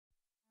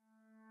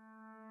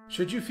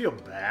Should you feel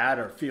bad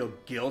or feel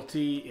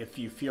guilty if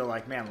you feel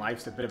like, man,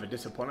 life's a bit of a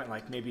disappointment,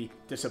 like maybe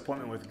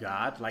disappointment with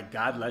God, like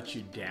God lets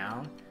you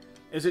down?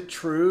 Is it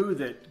true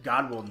that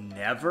God will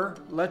never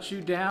let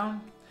you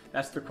down?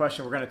 That's the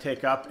question we're going to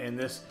take up in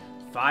this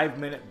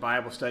 5-minute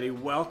Bible study.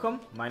 Welcome.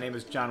 My name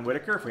is John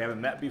Whitaker. If we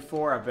haven't met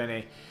before, I've been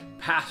a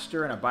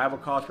pastor and a Bible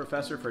college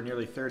professor for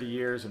nearly 30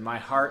 years, and my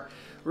heart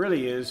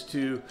really is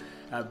to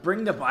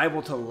bring the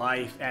Bible to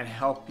life and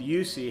help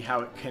you see how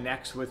it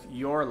connects with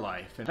your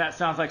life. And if that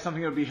sounds like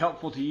something that would be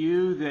helpful to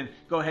you, then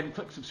go ahead and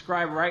click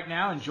subscribe right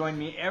now and join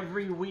me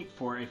every week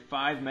for a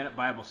 5-minute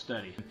Bible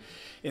study.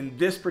 In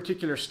this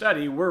particular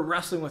study, we're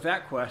wrestling with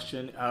that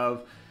question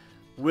of,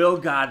 will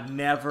God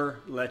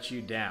never let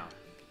you down?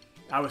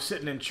 I was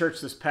sitting in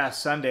church this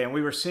past Sunday and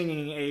we were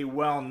singing a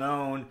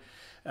well-known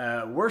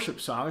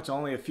worship song. It's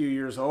only a few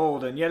years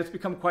old, and yet it's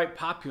become quite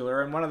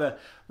popular. And one of the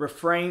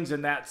refrains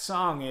in that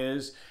song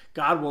is,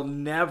 God will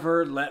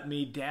never let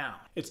me down.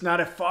 It's not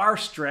a far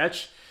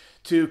stretch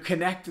to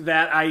connect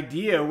that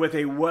idea with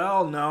a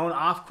well-known,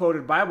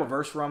 oft-quoted Bible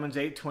verse, Romans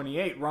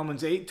 8:28.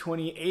 Romans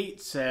 8:28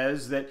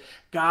 says that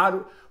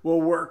God will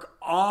work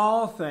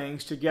all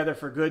things together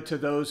for good to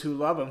those who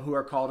love Him, who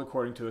are called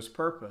according to His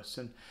purpose.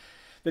 And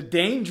the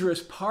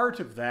dangerous part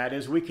of that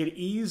is we could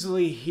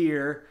easily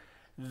hear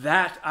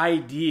that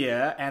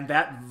idea and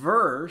that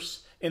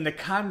verse in the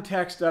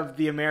context of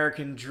the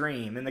American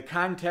dream, in the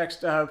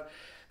context of,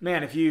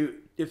 man, if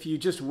you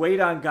just wait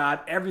on God,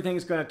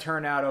 everything's going to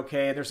turn out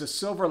okay. There's a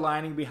silver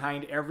lining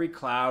behind every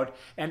cloud,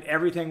 and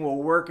everything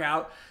will work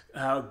out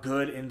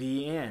good in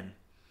the end.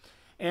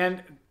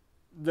 And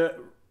the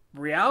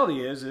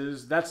reality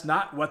is that's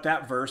not what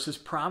that verse is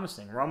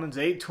promising. Romans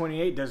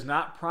 8:28 does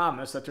not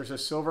promise that there's a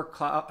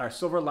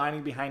silver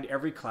lining behind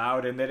every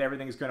cloud and that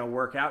everything's going to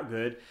work out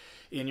good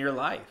in your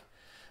life.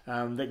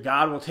 That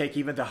God will take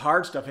even the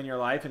hard stuff in your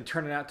life and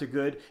turn it out to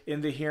good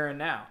in the here and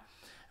now.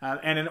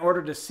 And in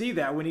order to see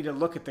that, we need to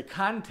look at the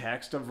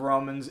context of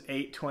Romans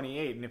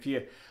 8:28. And if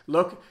you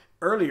look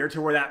earlier to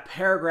where that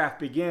paragraph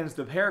begins,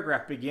 the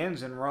paragraph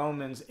begins in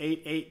Romans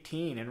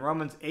 8:18. And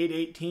Romans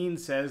 8:18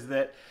 says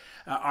that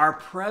our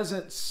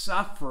present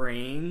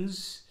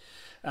sufferings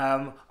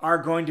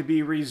are going to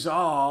be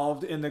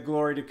resolved in the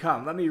glory to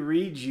come. Let me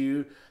read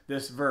you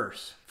this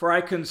verse. For I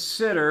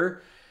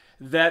consider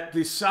that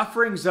the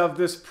sufferings of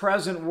this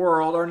present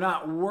world are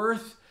not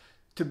worth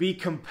to be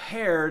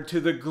compared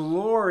to the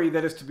glory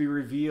that is to be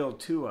revealed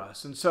to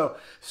us. And so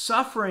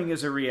suffering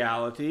is a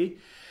reality,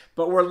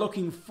 but we're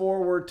looking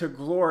forward to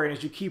glory. And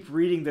as you keep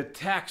reading the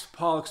text,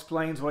 Paul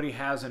explains what he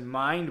has in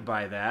mind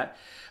by that.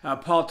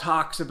 Paul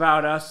talks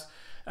about us,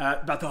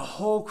 about the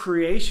whole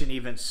creation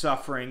even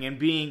suffering and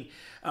being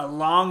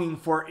longing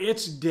for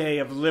its day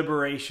of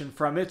liberation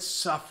from its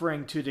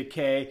suffering to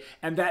decay.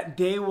 And that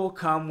day will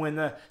come when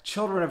the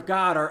children of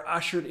God are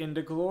ushered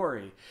into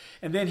glory.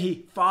 And then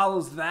he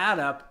follows that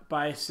up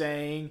by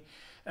saying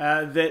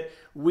that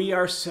we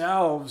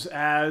ourselves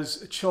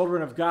as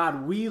children of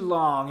God, we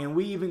long and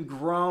we even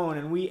groan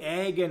and we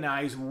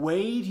agonize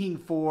waiting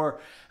for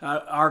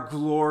our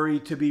glory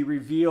to be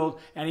revealed.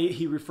 And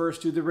he refers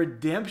to the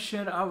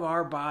redemption of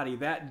our body,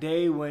 that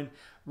day when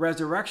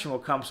resurrection will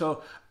come.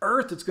 So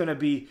earth is going to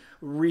be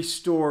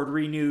restored,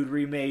 renewed,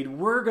 remade.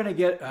 We're going to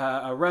get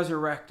a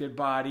resurrected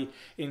body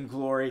in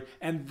glory,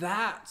 and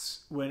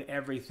that's when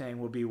everything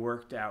will be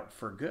worked out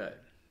for good.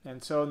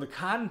 And so in the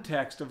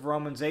context of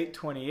Romans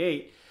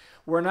 8:28,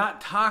 we're not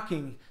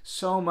talking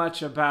so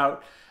much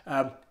about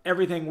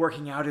everything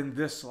working out in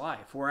this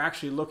life. We're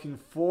actually looking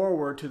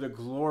forward to the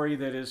glory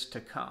that is to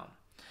come.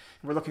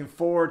 We're looking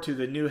forward to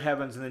the new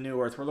heavens and the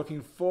new earth. We're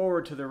looking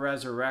forward to the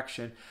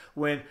resurrection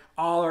when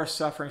all our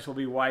sufferings will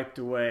be wiped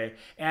away.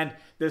 And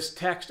this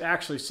text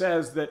actually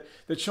says that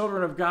the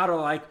children of God are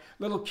like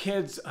little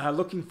kids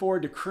looking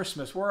forward to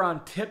Christmas. We're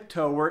on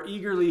tiptoe. We're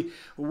eagerly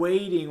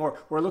waiting, or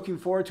we're looking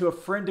forward to a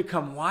friend to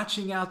come,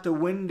 watching out the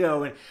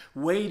window and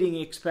waiting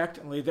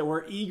expectantly, that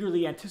we're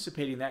eagerly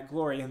anticipating that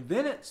glory. And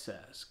then it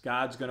says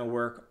God's going to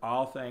work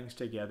all things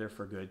together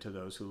for good to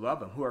those who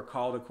love Him, who are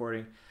called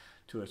according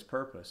to His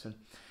purpose. And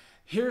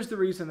here's the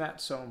reason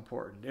that's so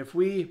important. If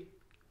we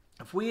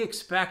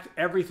expect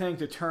everything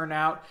to turn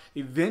out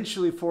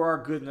eventually for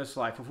our good in this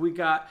life, if we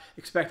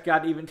expect God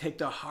to even take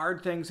the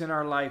hard things in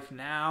our life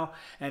now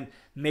and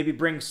maybe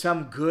bring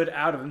some good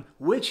out of them,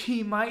 which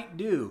He might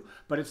do,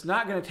 but it's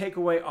not going to take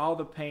away all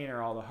the pain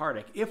or all the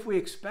heartache. If we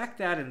expect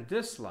that in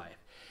this life,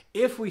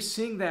 if we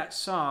sing that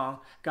song,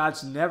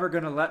 God's never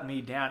going to let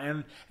me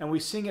down, and we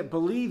sing it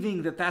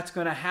believing that that's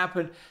going to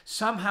happen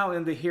somehow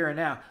in the here and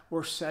now,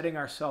 we're setting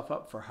ourselves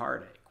up for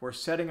heartache. We're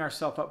setting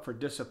ourselves up for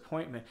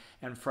disappointment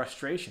and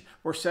frustration.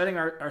 We're setting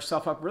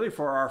ourselves up really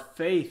for our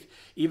faith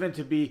even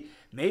to be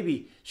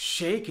maybe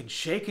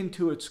shaken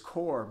to its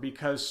core,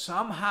 because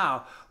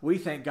somehow we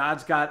think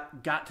God's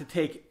got to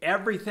take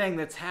everything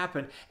that's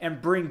happened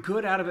and bring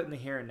good out of it in the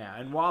here and now.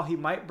 And while He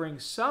might bring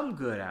some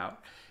good out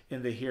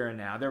in the here and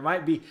now, there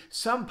might be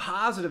some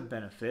positive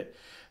benefit.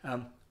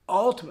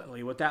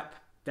 Ultimately, what that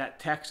that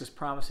text is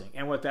promising.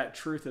 And what that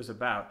truth is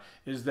about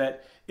is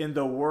that in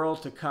the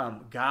world to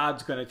come,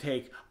 God's going to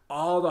take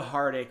all the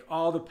heartache,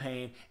 all the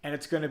pain, and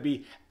it's going to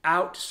be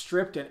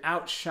outstripped and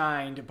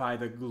outshined by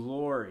the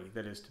glory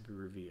that is to be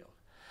revealed.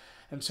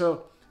 And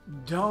so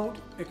don't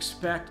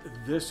expect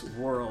this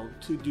world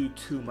to do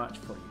too much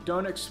for you.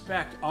 Don't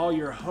expect all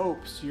your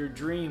hopes, your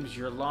dreams,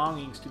 your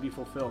longings to be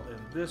fulfilled in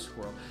this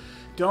world.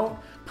 Don't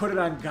put it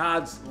on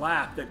God's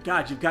lap that,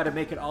 God, you've got to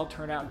make it all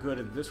turn out good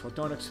in this world.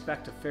 Don't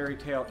expect a fairy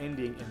tale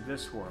ending in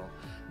this world.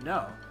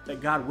 Know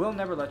that God will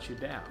never let you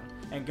down,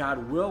 and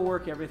God will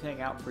work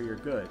everything out for your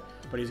good,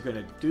 but he's going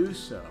to do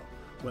so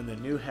when the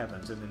new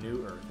heavens and the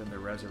new earth and the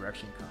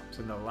resurrection comes.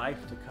 In the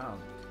life to come,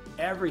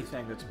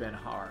 everything that's been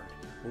hard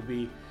will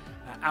be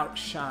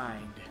outshined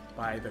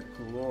by the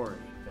glory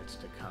that's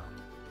to come.